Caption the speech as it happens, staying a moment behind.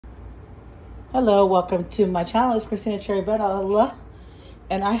Hello, welcome to my channel. It's Christina Cherry Bella,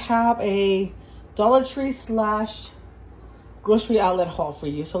 and I have a Dollar Tree / grocery outlet haul for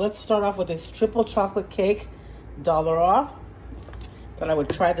you. So let's start off with this triple chocolate cake, $1 off. Then I would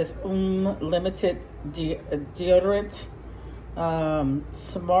try this limited deodorant,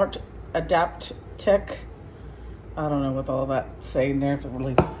 Smart Adapt Tech. I don't know what all that saying there, if it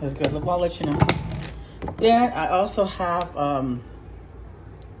really is good. I'll let you know. Then I also have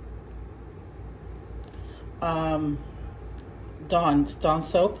Dawn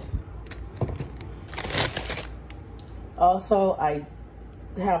soap. Also, I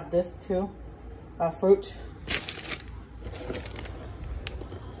have this too, fruit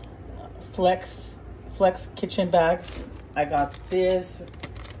flex kitchen bags. I got this,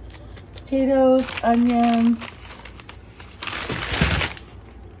 potatoes, onions,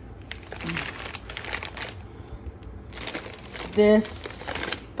 this,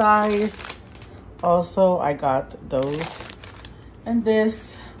 thighs. Also, I got those. And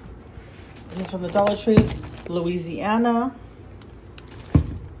this is from the Dollar Tree, Louisiana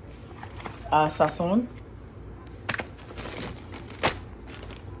Sazon.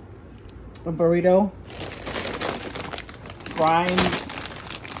 A burrito, brine,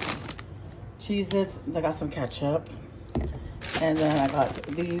 Cheez-Its. I got some ketchup. And then I got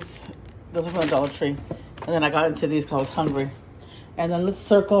these. Those are from the Dollar Tree. And then I got into these because I was hungry. And then let's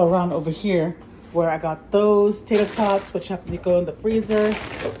circle around over here where I got those tater tots, which have to go in the freezer.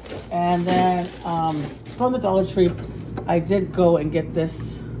 And then from the Dollar Tree, I did go and get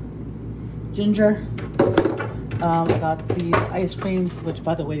this ginger. I got these ice creams, which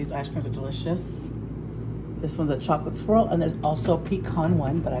by the way, these ice creams are delicious. This one's a chocolate swirl, and there's also a pecan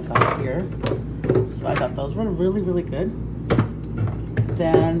one that I got here. So I got those, were really, really good.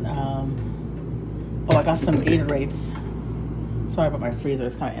 Then, oh, I got some Gatorades. Sorry about my freezer,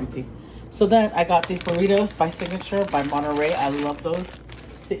 it's kind of empty. So then I got these burritos by Signature by Monterey. I love those.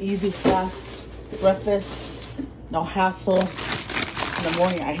 It's an easy, fast breakfast, no hassle. In the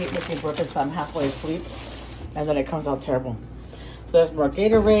morning, I hate making breakfast, so I'm halfway asleep, and then it comes out terrible. So there's more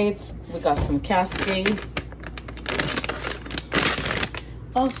Gatorades. We got some Cascade.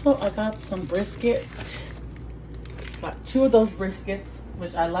 Also, I got some brisket. Got 2 of those briskets,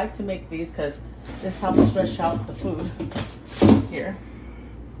 which I like to make these because this helps stretch out the food. Here.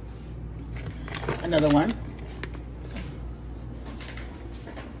 Another one.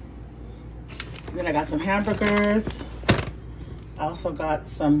 Then I got some hamburgers. I also got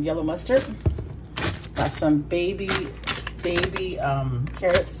some yellow mustard. Got some baby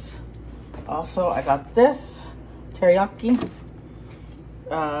carrots. Also, I got this teriyaki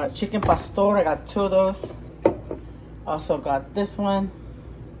chicken pastor. I got 2 of those. Also got this one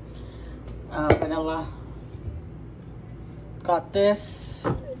vanilla. Got this.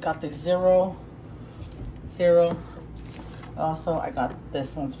 Got the zero. Also, I got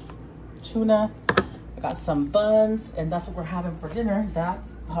this one's tuna. I got some buns, and that's what we're having for dinner.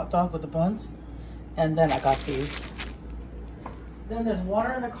 That's hot dog with the buns. And then I got these. Then there's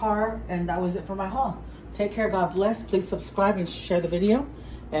water in the car, and that was it for my haul. Take care, God bless. Please subscribe and share the video,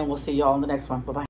 and we'll see y'all in the next one. Bye-bye.